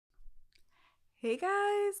Hey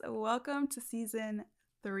guys, welcome to season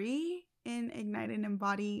 3 in Ignite and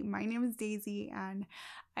Embody. My name is Daisy and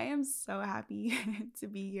I am so happy to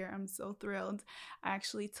be here. I'm so thrilled. I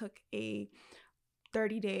actually took a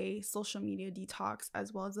 30-day social media detox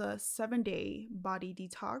as well as a 7-day body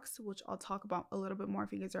detox, which I'll talk about a little bit more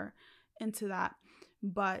if you guys are into that.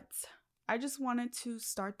 But I just wanted to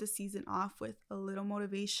start the season off with a little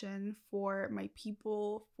motivation for my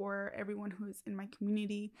people, for everyone who is in my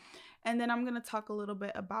community. And then I'm going to talk a little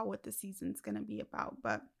bit about what the season's going to be about.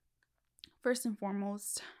 But first and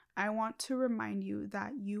foremost, I want to remind you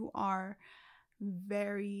that you are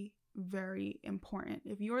very, very important.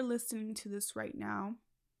 If you are listening to this right now,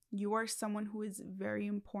 you are someone who is very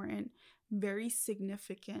important, very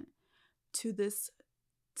significant to this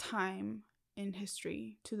time in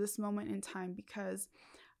history, to this moment in time, because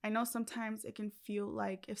I know sometimes it can feel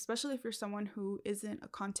like, especially if you're someone who isn't a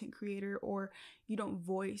content creator or you don't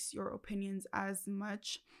voice your opinions as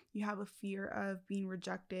much, you have a fear of being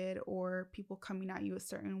rejected or people coming at you a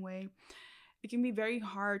certain way. It can be very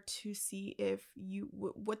hard to see if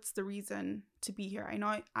what's the reason to be here. I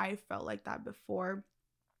know I felt like that before,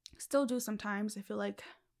 still do sometimes. I feel like,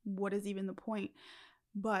 what is even the point?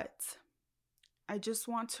 But I just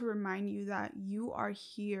want to remind you that you are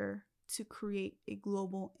here to create a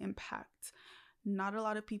global impact. Not a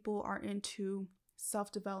lot of people are into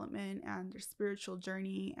self-development and their spiritual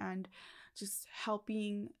journey and just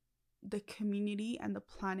helping the community and the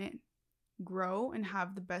planet grow and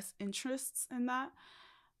have the best interests in that,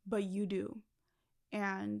 but you do.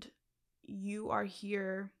 And you are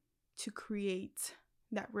here to create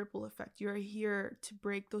that ripple effect. You're here to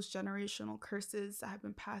break those generational curses that have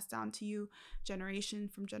been passed down to you generation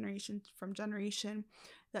from generation from generation.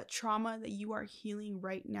 That trauma that you are healing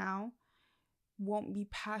right now won't be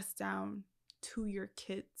passed down to your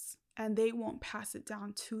kids, and they won't pass it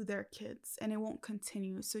down to their kids, and it won't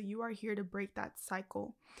continue. So you are here to break that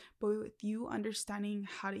cycle. But with you understanding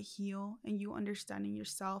how to heal, and you understanding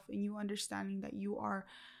yourself, and you understanding that you are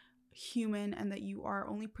human and that you are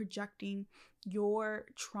only projecting your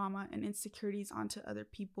trauma and insecurities onto other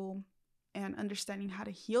people, and understanding how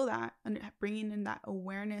to heal that and bringing in that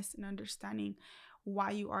awareness and understanding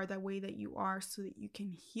why you are that way that you are so that you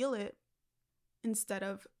can heal it instead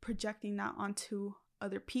of projecting that onto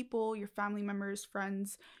other people, your family members,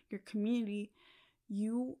 friends, your community.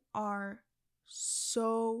 You are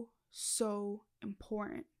so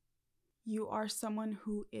important. You are someone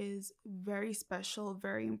who is very special,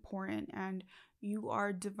 very important, and you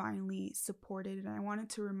are divinely supported. And I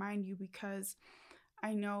wanted to remind you because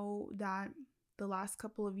I know that the last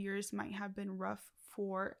couple of years might have been rough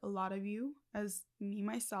for a lot of you, as me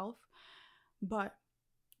myself, but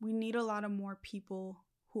we need a lot of more people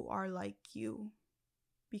who are like you,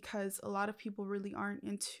 because a lot of people really aren't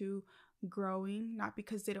into growing, not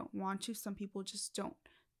because they don't want to. Some people just don't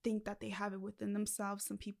think that they have it within themselves.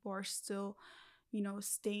 Some people are still,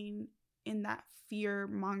 staying in that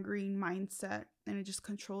fear-mongering mindset, and it just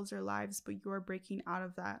controls their lives, but you're breaking out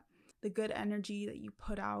of that. The good energy that you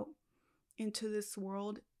put out into this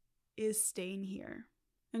world is staying here.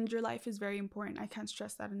 And your life is very important. I can't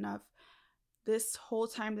stress that enough. This whole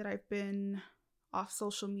time that I've been off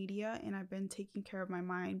social media and I've been taking care of my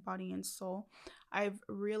mind, body, and soul, I've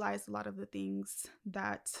realized a lot of the things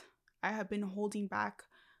that I have been holding back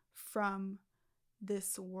from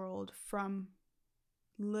this world, from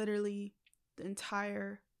literally the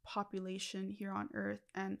entire population here on earth.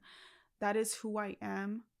 And that is who I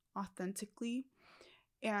am authentically.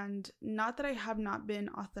 And not that I have not been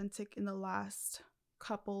authentic in the last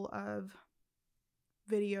couple of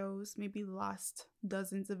videos, maybe the last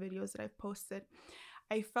dozens of videos that I've posted.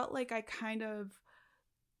 I felt like I kind of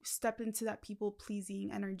stepped into that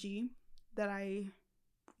people-pleasing energy that I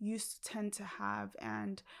used to tend to have,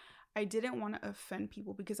 and I didn't want to offend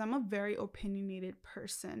people because I'm a very opinionated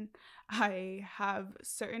person. I have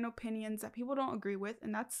certain opinions that people don't agree with,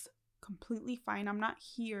 and that's completely fine. I'm not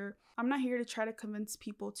here to try to convince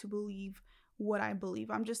people to believe what I believe.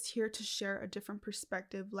 I'm just here to share a different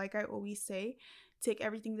perspective. Like I always say, take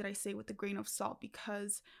everything that I say with a grain of salt,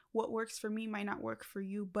 because what works for me might not work for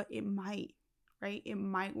you, but it might, right? It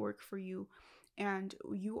might work for you. And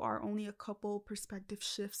you are only a couple perspective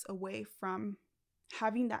shifts away from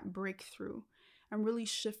having that breakthrough and really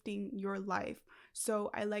shifting your life. So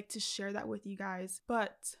I like to share that with you guys.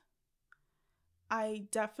 But I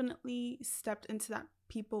definitely stepped into that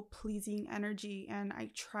people-pleasing energy, and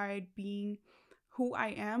I tried being who I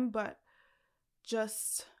am, but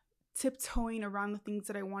just tiptoeing around the things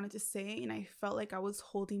that I wanted to say, and I felt like I was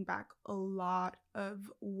holding back a lot of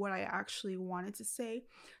what I actually wanted to say.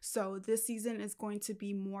 So this season is going to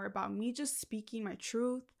be more about me just speaking my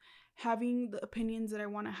truth, having the opinions that I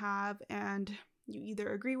want to have, and you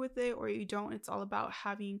either agree with it or you don't. It's all about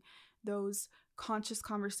having those conscious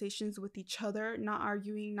conversations with each other, not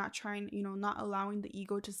arguing, not trying, not allowing the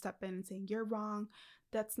ego to step in and saying you're wrong,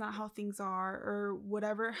 that's not how things are, or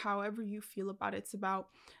whatever, however you feel about it. It's about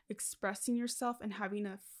expressing yourself and having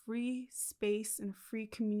a free space and free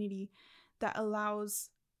community that allows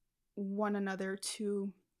one another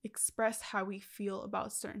to express how we feel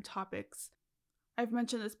about certain topics. I've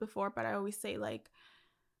mentioned this before, but I always say, like,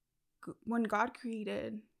 when God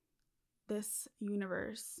created this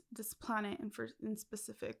universe, this planet in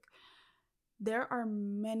specific, there are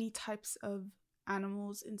many types of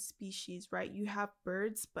animals and species, right? You have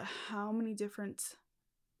birds, but how many different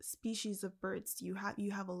species of birds do you have?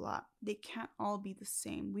 You have a lot. They can't all be the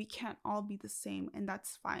same. We can't all be the same, and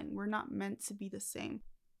that's fine. We're not meant to be the same.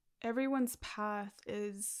 Everyone's path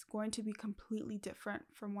is going to be completely different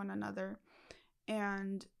from one another,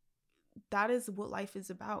 and that is what life is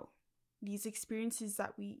about. These experiences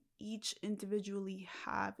that we each individually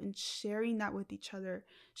have, and sharing that with each other,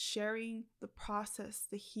 sharing the process,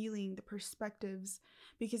 the healing, the perspectives,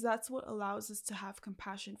 because that's what allows us to have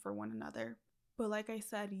compassion for one another. But like I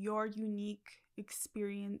said, your unique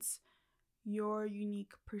experience, your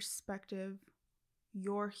unique perspective,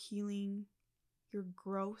 your healing, your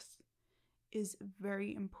growth is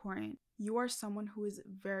very important. You are someone who is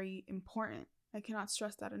very important. I cannot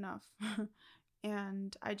stress that enough.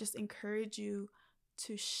 And I just encourage you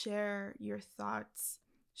to share your thoughts,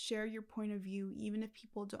 share your point of view, even if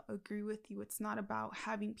people don't agree with you. It's not about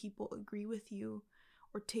having people agree with you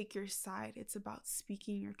or take your side. It's about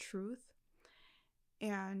speaking your truth.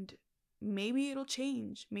 And maybe it'll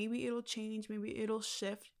change. Maybe it'll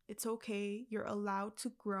shift. It's okay. You're allowed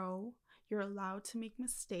to grow. You're allowed to make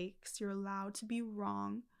mistakes. You're allowed to be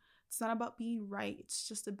wrong. It's not about being right. It's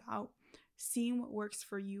just about seeing what works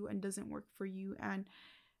for you and doesn't work for you. And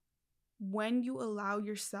when you allow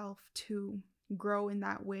yourself to grow in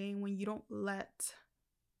that way, and when you don't let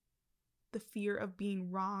the fear of being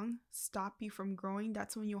wrong stop you from growing,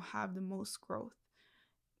 that's when you'll have the most growth.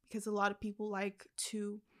 Because a lot of people like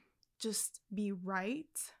to just be right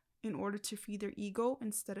in order to feed their ego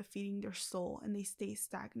instead of feeding their soul, and they stay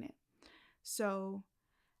stagnant. So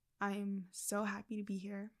I'm so happy to be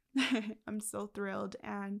here. I'm so thrilled,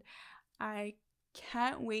 and I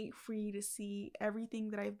can't wait for you to see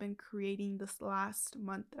everything that I've been creating this last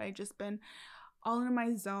month. That I've just been all in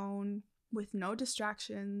my zone with no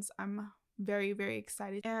distractions. I'm very, very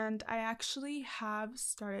excited. And I actually have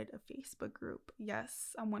started a Facebook group.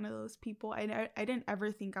 Yes, I'm one of those people. I didn't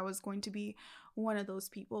ever think I was going to be one of those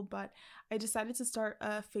people, but I decided to start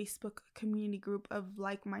a Facebook community group of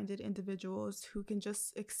like-minded individuals who can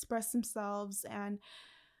just express themselves and,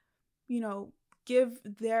 give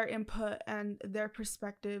their input and their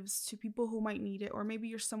perspectives to people who might need it, or maybe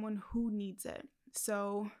you're someone who needs it.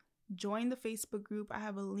 So join the Facebook group. I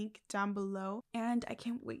have a link down below, and I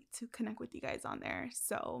can't wait to connect with you guys on there.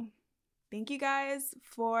 So thank you guys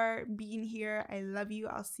for being here. I love you.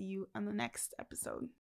 I'll see you on the next episode.